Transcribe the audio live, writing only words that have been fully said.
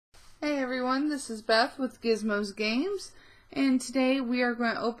everyone, this is Beth with Gizmos Games, and today we are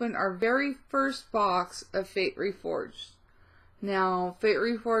going to open our very first box of Fate Reforged. Now, Fate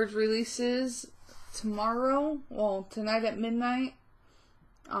Reforged releases tomorrow, well, tonight at midnight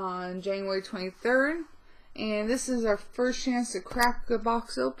on January 23rd, and this is our first chance to crack the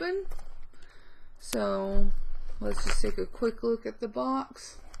box open. So, let's just take a quick look at the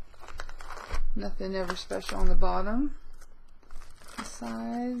box. Nothing ever special on the bottom. The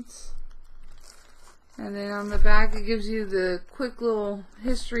sides. And then on the back it gives you the quick little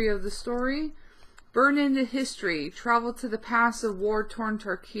history of the story. Burn into history. Travel to the past of war-torn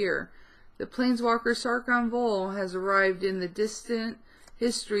Tarkir. The planeswalker Sarkhan Vol has arrived in the distant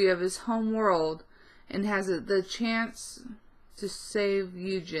history of his home world and has the chance to save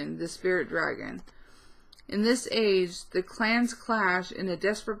Eugen, the spirit dragon. In this age, the clans clash in a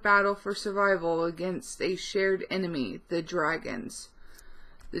desperate battle for survival against a shared enemy, the dragons.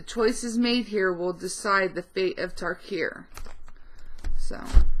 The choices made here will decide the fate of Tarkir. So,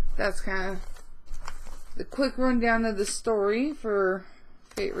 that's kind of the quick rundown of the story for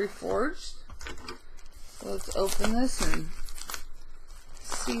Fate Reforged. So let's open this and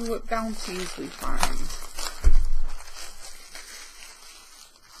see what bounties we find.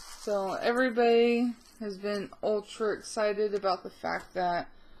 So, everybody has been ultra excited about the fact that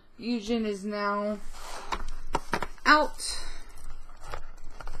Eugen is now out.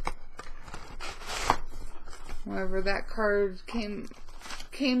 Whenever that card came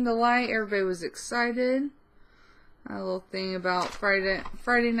to light, everybody was excited. A little thing about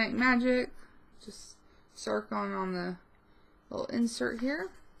Friday Night Magic. Just Sarkhan on the little insert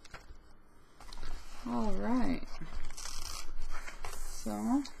here. Alright.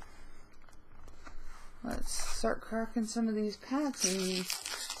 So, let's start cracking some of these packs and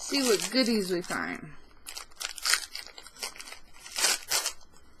see what goodies we find.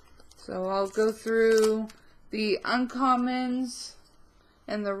 So I'll go through the uncommons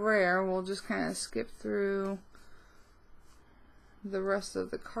and the rare. We'll just kind of skip through the rest of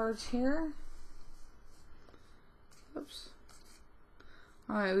the cards here. Oops.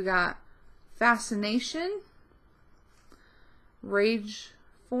 Alright, we got Fascination, Rage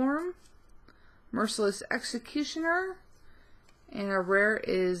Form, Merciless Executioner, and our rare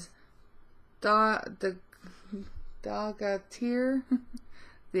is Dagatir,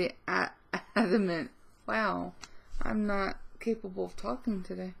 the Adamant. Wow, I'm not capable of talking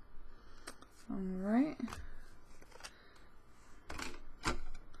today. Alright.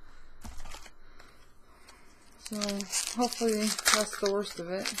 So, hopefully that's the worst of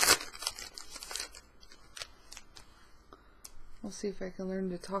it. We'll see if I can learn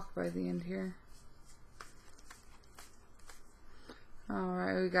to talk by the end here.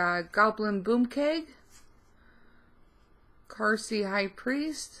 Alright, we got Goblin Boomkeg, Carsey High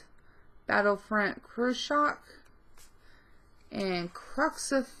Priest, Battlefront Crushok, and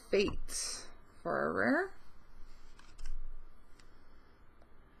Crux of Fate for our rare.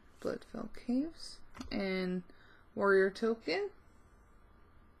 Bloodfell Caves, and Warrior Token.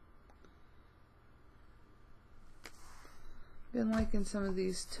 Been liking some of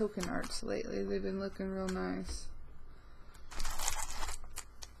these token arts lately. They've been looking real nice.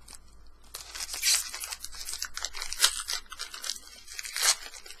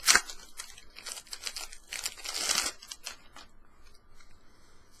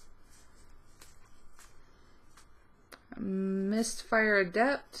 Mistfire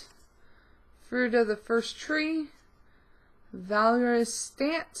Adept, Fruit of the First Tree, Valorous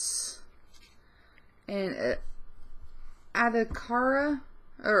Stance, and Adakara,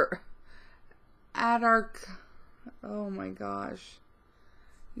 or Adark. Oh my gosh.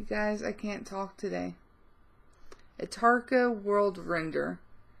 You guys, I can't talk today. Atarka World Render.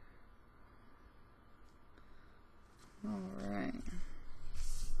 Alright.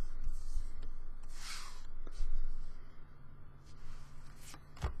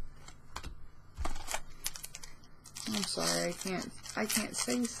 I'm sorry, I can't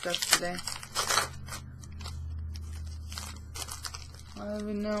say stuff today. I don't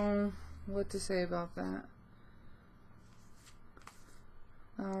even know what to say about that.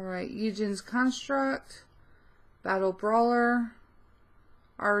 Alright, Eugen's Construct, Battle Brawler,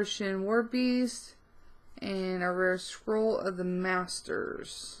 Arshin Warbeast, and a rare Scroll of the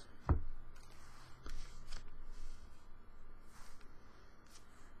Masters.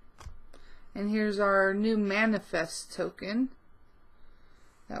 And here's our new Manifest token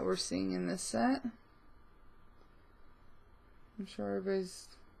that we're seeing in this set. I'm sure everybody's...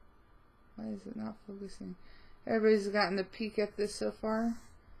 Why is it not focusing? Everybody's gotten a peek at this so far. I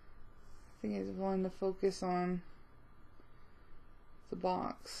think it's wanting to focus on the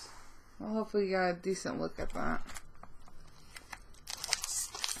box. Well, hopefully you got a decent look at that.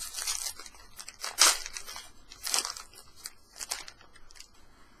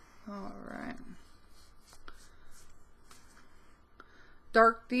 Alright.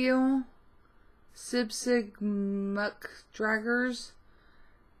 Dark Deal, Sibsig Muck Draggers,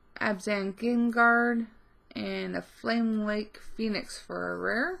 Abzan Gingard, and a Flame Lake Phoenix for a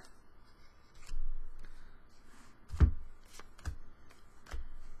rare.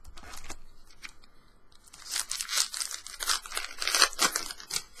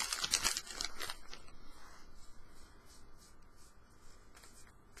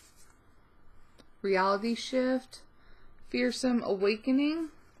 Reality Shift, Fearsome Awakening,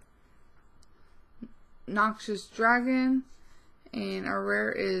 Noxious Dragon, and our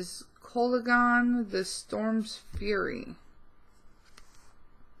rare is Kolagon, the Storm's Fury.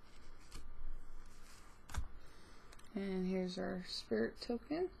 And here's our spirit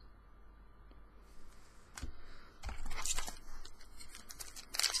token.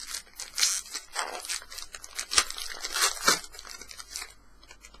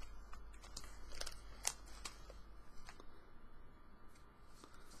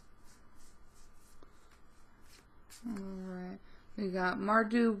 Alright, we got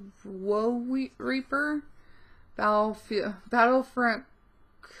Mardu Woe Reaper, Battlefront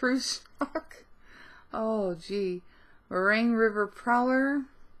Cruise Rock, oh gee, Meringue River Prowler,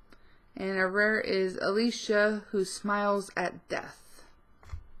 and a rare is Alicia, who smiles at death.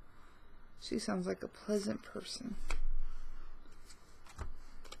 She sounds like a pleasant person.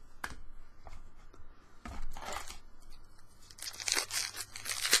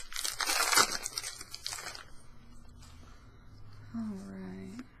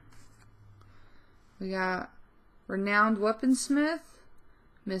 Alright. We got Renowned Weaponsmith,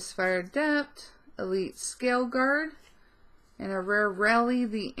 Misfire Adept, Elite Scale Guard, and a rare Rally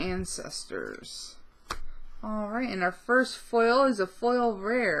the Ancestors. Alright, and our first foil is a foil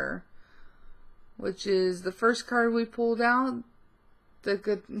rare, which is the first card we pulled out. The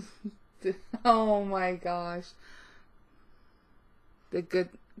good. Oh my gosh. The good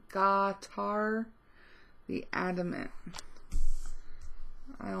Gatar, the Adamant.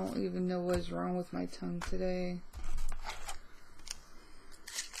 I don't even know what is wrong with my tongue today.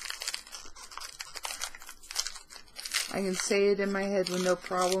 I can say it in my head with no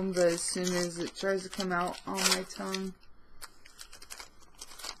problem, but as soon as it tries to come out on my tongue,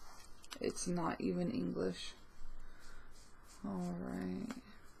 it's not even English. Alright.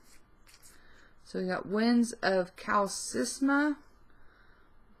 So we got Winds of Calcisma,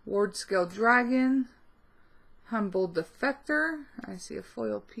 Ward Scale Dragon, Humble Defector. I see a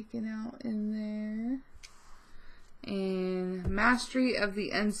foil peeking out in there. And Mastery of the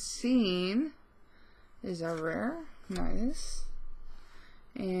Unseen is a rare. Nice.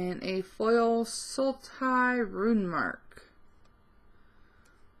 And a foil Sultai Rune Mark.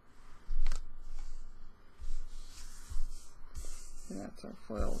 And that's our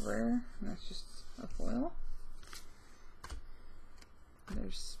foil rare. And that's just a foil.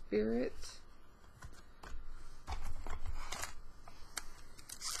 There's Spirit.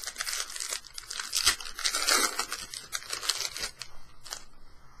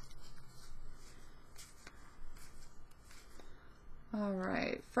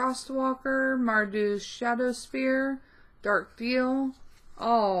 Alright, Frostwalker, Mardu's Shadow Spear, Dark Deal.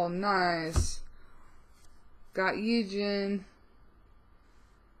 Oh, nice. Got Eugen.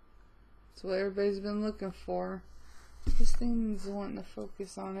 That's what everybody's been looking for. This thing's wanting to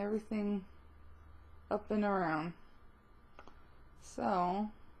focus on everything up and around. So,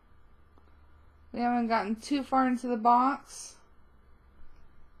 we haven't gotten too far into the box.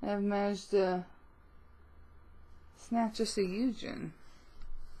 I've managed to snatch us a Eugen.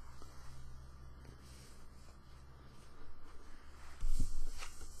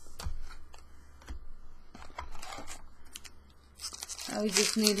 Now we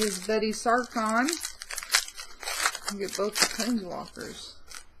just need his buddy Sarkon and get both the Planeswalkers.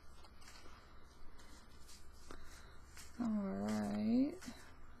 Alright.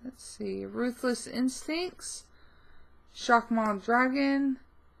 Let's see. Ruthless Instincts, Shockmaw Dragon,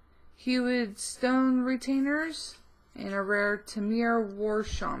 Hewid Stone Retainers, and a rare Tamir War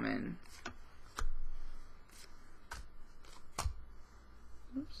Shaman.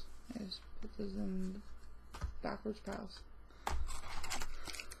 Oops, I just put those in backwards piles.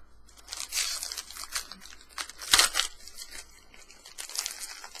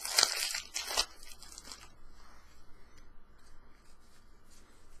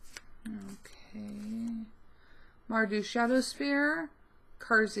 Okay. Mardu Shadow Spear,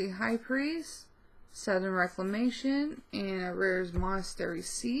 Karzi High Priest, Southern Reclamation, and a rare's Monastery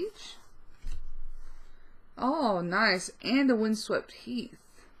Siege. Oh, nice. And a windswept heath.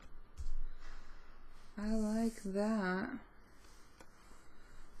 I like that.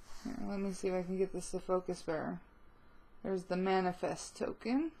 Here, let me see if I can get this to focus better. There's the manifest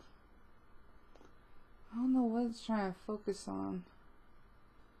token. I don't know what it's trying to focus on.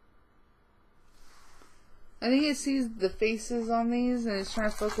 I think it sees the faces on these and it's trying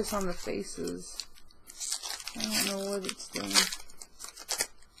to focus on the faces. I don't know what it's doing.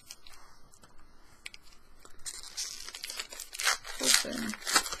 Open.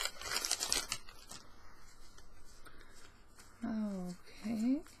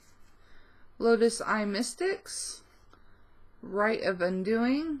 Okay. Lotus Eye Mystics. Rite of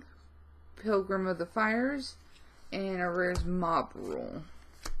Undoing. Pilgrim of the Fires. And a rare's Mob Rule.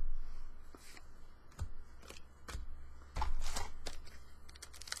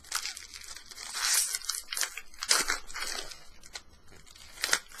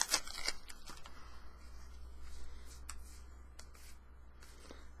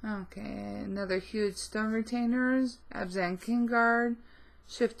 Okay, another huge Stone Retainers, Abzan Kingguard,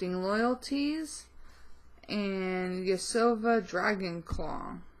 Shifting Loyalties, and Yasova Dragon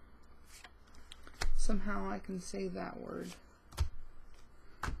Claw. Somehow I can say that word.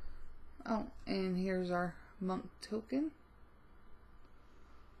 Oh, and here's our Monk token.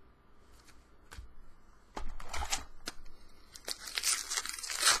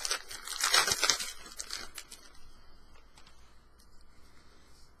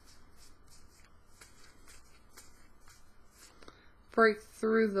 Break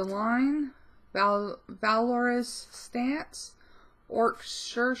Through the Line, Valorous Stance, Orc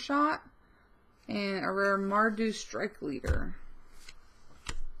Sure Shot, and a rare Mardu Strike Leader.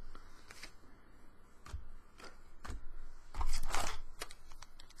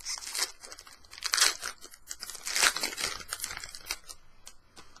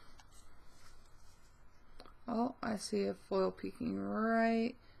 Oh, I see a foil peeking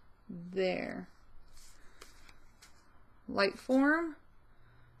right there. Light Form,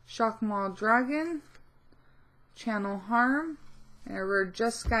 Shockmaw Dragon, Channel Harm, and a rare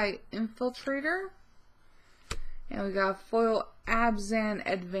Jeskai Infiltrator. And we got foil Abzan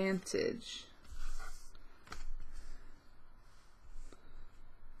Advantage.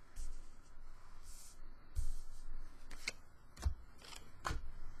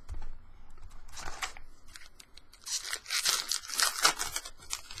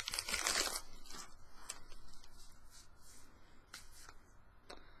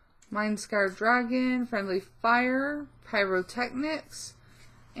 Mindscar Dragon, Friendly Fire, Pyrotechnics,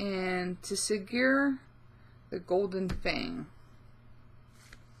 and Tissigir, the Golden Fang.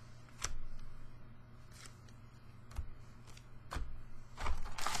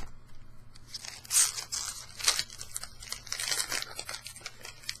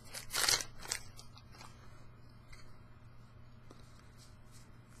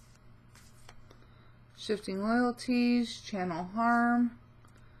 Shifting Loyalties, Channel Harm,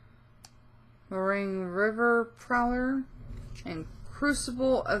 Moraine River Prowler, and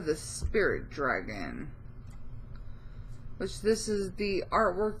Crucible of the Spirit Dragon. Which this is the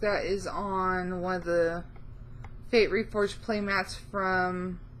artwork that is on one of the Fate Reforged playmats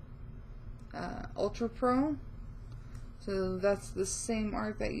from Ultra Pro. So that's the same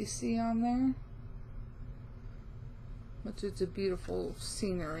art that you see on there. Which is a beautiful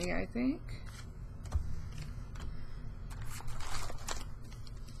scenery, I think.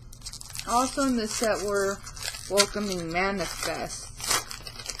 Also in this set, we're welcoming Manifest,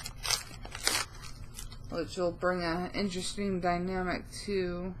 which will bring an interesting dynamic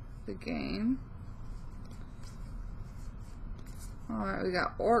to the game. Alright, we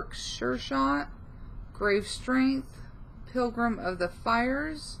got Orc Sure Shot, Grave Strength, Pilgrim of the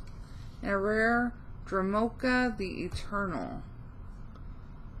Fires, and a rare Dramoka the Eternal.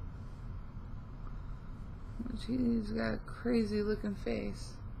 He's got a crazy looking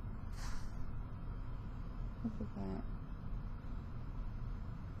face. Look at that.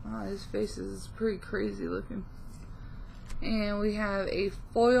 Wow, his face is pretty crazy looking. And we have a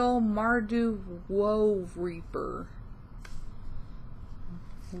foil Mardu Woe Reaper.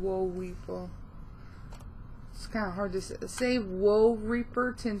 Woe Reaper. It's kind of hard to say. Say Woe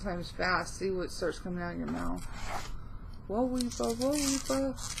Reaper 10 times fast. See what starts coming out of your mouth. Woe Reaper, Woe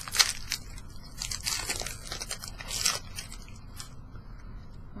Reaper.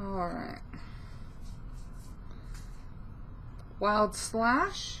 Alright. Wild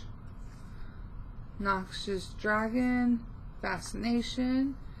Slash, Noxious Dragon,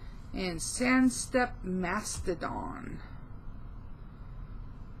 Fascination, and Sandstep Mastodon.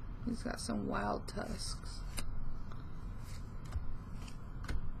 He's got some wild tusks.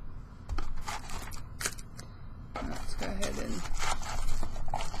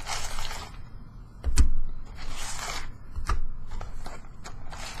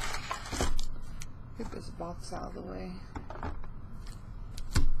 box out of the way.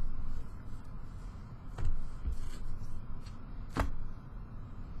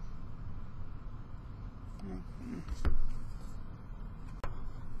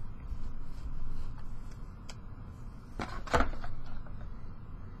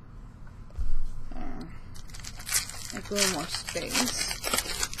 Make a little more space.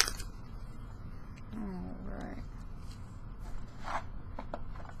 Alright.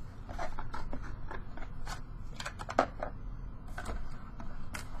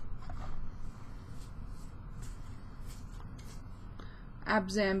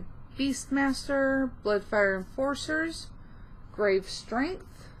 Abzan Beastmaster, Bloodfire Enforcers, Grave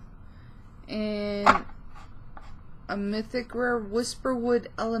Strength, and a mythic rare Whisperwood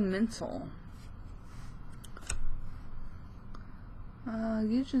Elemental.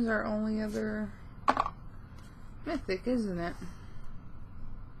 Legion's our only other mythic, isn't it?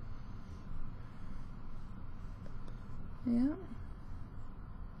 Yeah.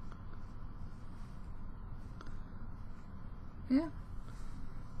 Yeah.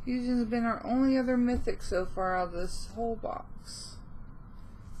 Legion's been our only other mythic so far out of this whole box.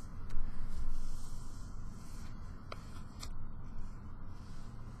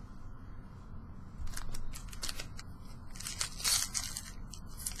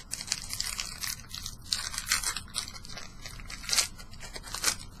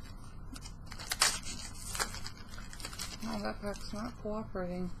 Oh, that pack's not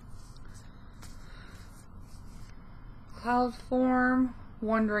cooperating. Cloud Form,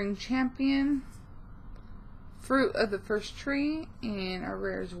 Wandering Champion, Fruit of the First Tree, and our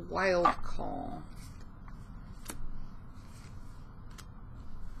rare's Wild Call.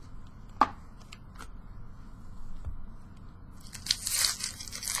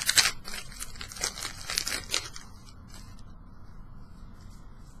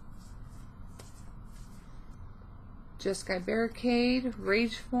 Jeskai Barricade,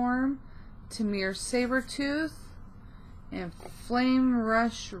 Rage Form, Tamir Sabertooth, and Flame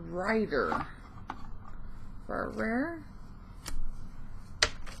Rush Rider for our rare.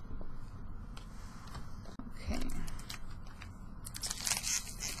 Okay.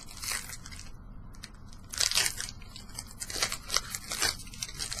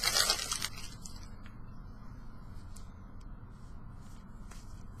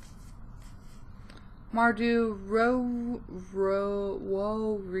 Mardu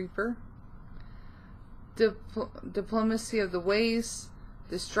Woe Reaper, Diplomacy of the Waste,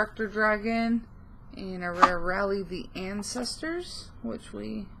 Destructor Dragon, and a rare Rally the Ancestors, which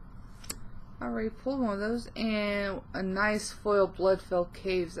we already pulled one of those, and a nice foil Bloodfell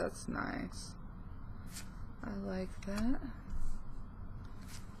Caves. That's nice. I like that.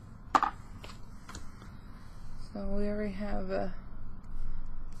 So we already have a.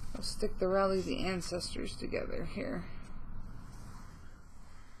 I'll stick the Rally the Ancestors together here.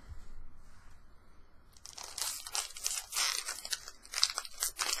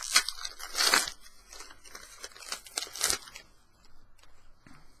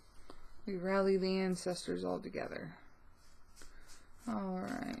 We rally the ancestors all together.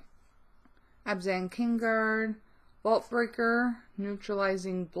 Alright. Abzan Kingguard, Vault Breaker,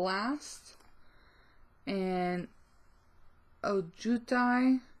 Neutralizing Blast, and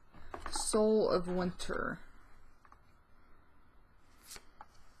Ojutai, Soul of Winter.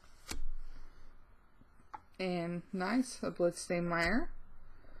 And nice, a Bloodstained Mire.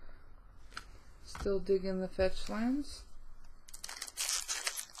 Still digging the fetch lands.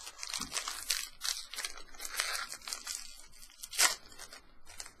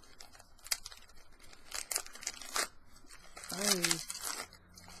 Hey,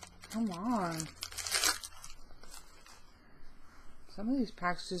 come on. Some of these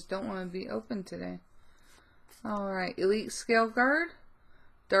packs just don't want to be open today. Alright, Elite Scale Guard,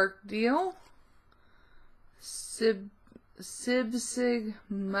 Dark Deal, Sibsig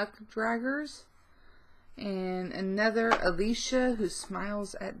Muck Draggers, and another Alicia Who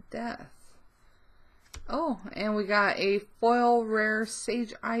Smiles at Death. Oh, and we got a foil rare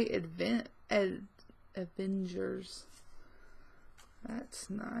Sage Eye Avengers. That's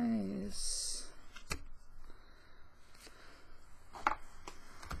nice.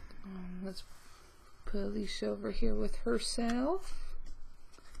 Let's put Alicia over here with herself.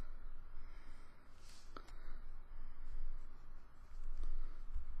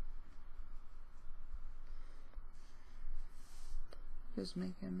 Just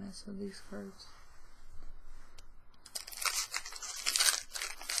making a mess of these cards.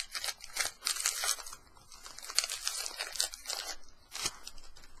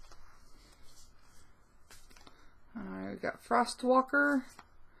 Alright, we got Frostwalker,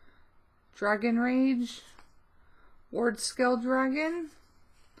 Dragon Rage, Ward Scale Dragon,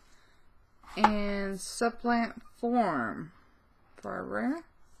 and Supplant Form for our rare.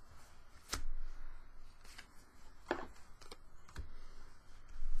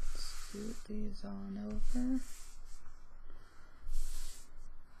 Scoot these on over.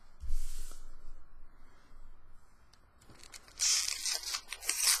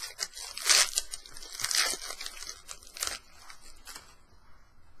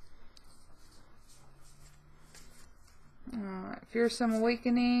 Fearsome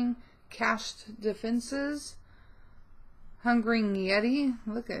Awakening, Cached Defenses, Hungering Yeti.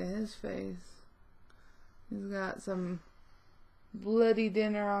 Look at his face. He's got some bloody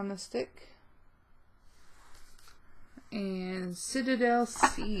dinner on the stick. And Citadel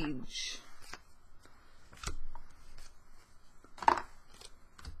Siege.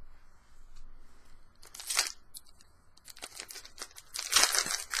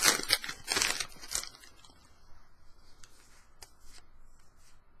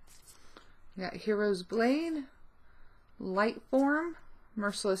 We got Hero's Blade, Light Form,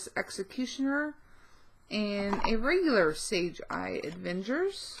 Merciless Executioner, and a regular Sage Eye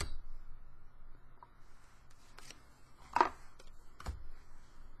Avengers.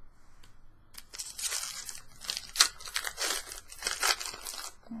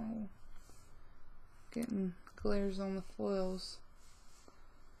 Oh, getting glares on the foils.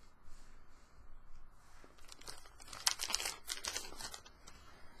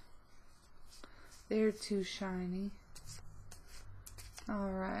 They're too shiny.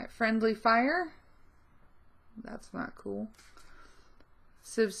 Alright, Friendly Fire. That's not cool.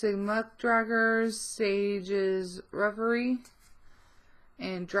 Civ Sig Muck Draggers, Sage's Reverie,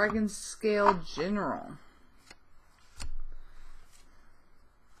 and Dragon Scale General.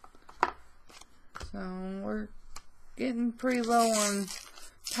 So we're getting pretty low on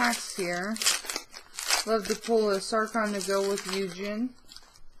packs here. Love to pull a Sarkon to go with Eugen.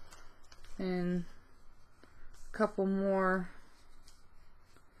 And a couple more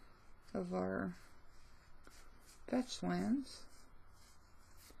of our fetch lands.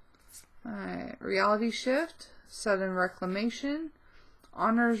 Alright, Reality Shift, Sudden Reclamation,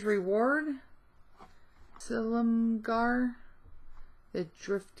 Honor's Reward, Silumgar, the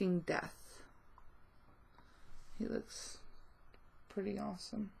Drifting Death. He looks pretty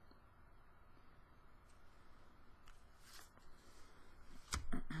awesome.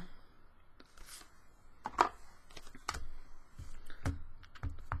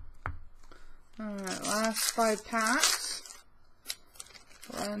 Alright, last 5 packs.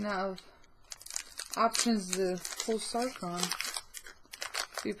 Running out of options to pull Sarkon.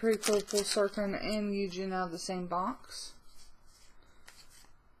 Be pretty cool to pull Sarkon and Eugen out of the same box.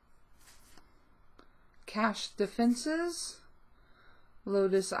 Cached Defenses,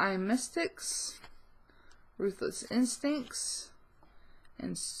 Lotus Eye Mystics, Ruthless Instincts,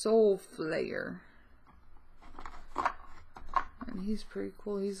 and Soul Flayer. And he's pretty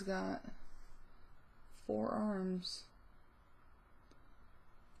cool. He's got 4 arms.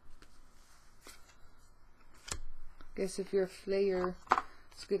 Guess if you're a flayer,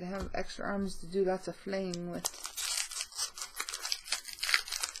 it's good to have extra arms to do lots of flaying with.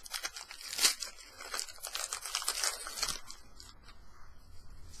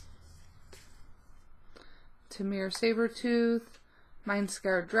 Tamir Sabertooth,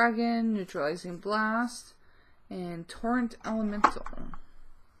 Mind-Scarred Dragon, Neutralizing Blast, and Torrent Elemental.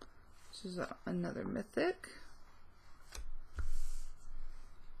 This is another mythic.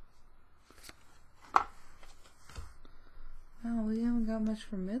 Oh, we haven't got much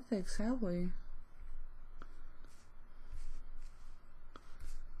for mythics, have we?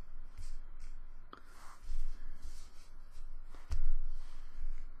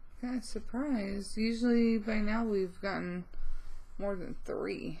 Kind of surprised. Usually by now we've gotten more than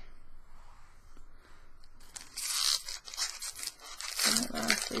 3.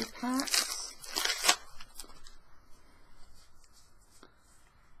 Last 3 packs.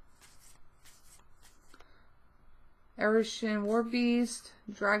 Erishin Warbeast,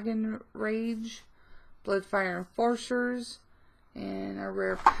 Dragon Rage, Bloodfire Enforcers, and a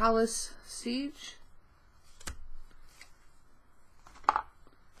rare Palace Siege.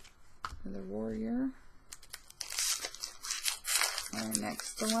 Another warrior. And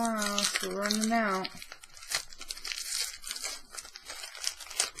next to last, we're running out.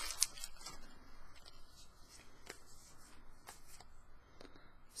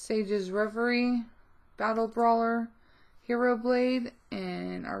 Sage's Reverie, Battle Brawler, Hero Blade,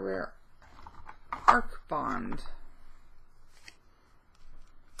 and our rare Arc Bond.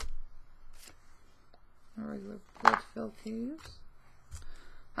 A regular blood fill caves.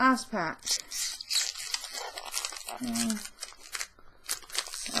 Last pack. And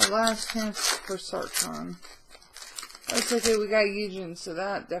our last chance for Sarkhan. That's okay, we got Eugen, so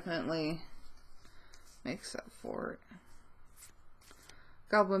that definitely makes up for it.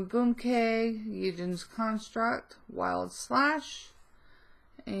 Goblin Boomkeg, Eugen's Construct, Wild Slash,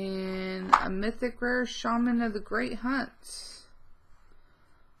 and a mythic rare Shaman of the Great Hunt.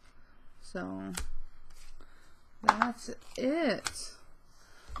 So that's it.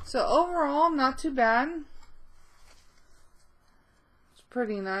 So overall, not too bad. It's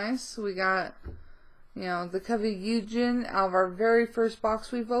pretty nice. We got, you know, the Covey Eugen out of our very first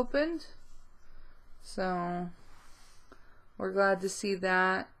box we've opened. So we're glad to see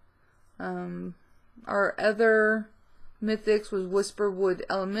that. Our other mythics was Whisperwood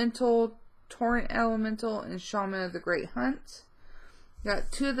Elemental, Torrent Elemental, and Shaman of the Great Hunt.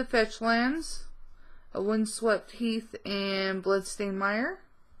 Got 2 of the fetch lands, a Windswept Heath and Bloodstained Mire.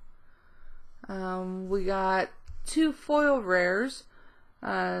 We got 2 foil rares,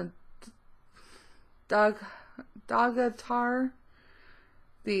 Dagatar,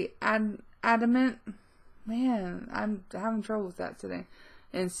 the Adamant. Man, I'm having trouble with that today.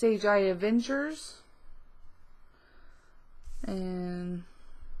 And Sage Eye Avengers. And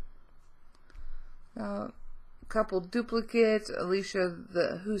a couple duplicates, Alicia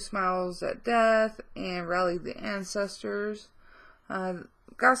the Who Smiles at Death, and Rally the Ancestors.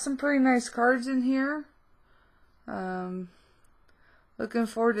 Got some pretty nice cards in here. Looking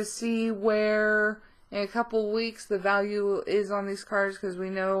forward to see where in a couple weeks the value is on these cards, because we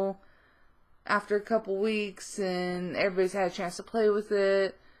know after a couple weeks and everybody's had a chance to play with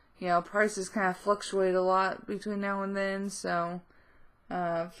it, you know, prices kind of fluctuate a lot between now and then. So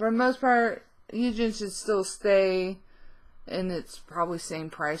for the most part, Eugen should still stay in its probably same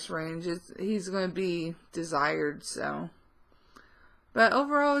price range. He's going to be desired. So, but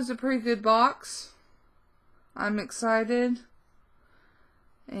overall, it's a pretty good box. I'm excited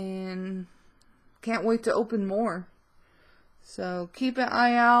and can't wait to open more. So keep an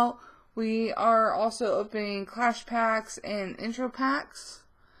eye out. We are also opening Clash Packs and Intro Packs.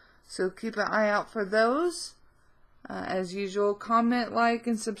 So keep an eye out for those. As usual, comment, like,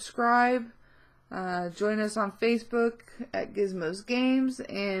 and subscribe. Join us on Facebook at Gizmos Games.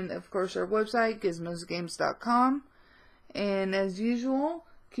 And, of course, our website, gizmosgames.com. And as usual,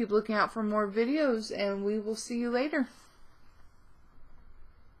 keep looking out for more videos. And we will see you later.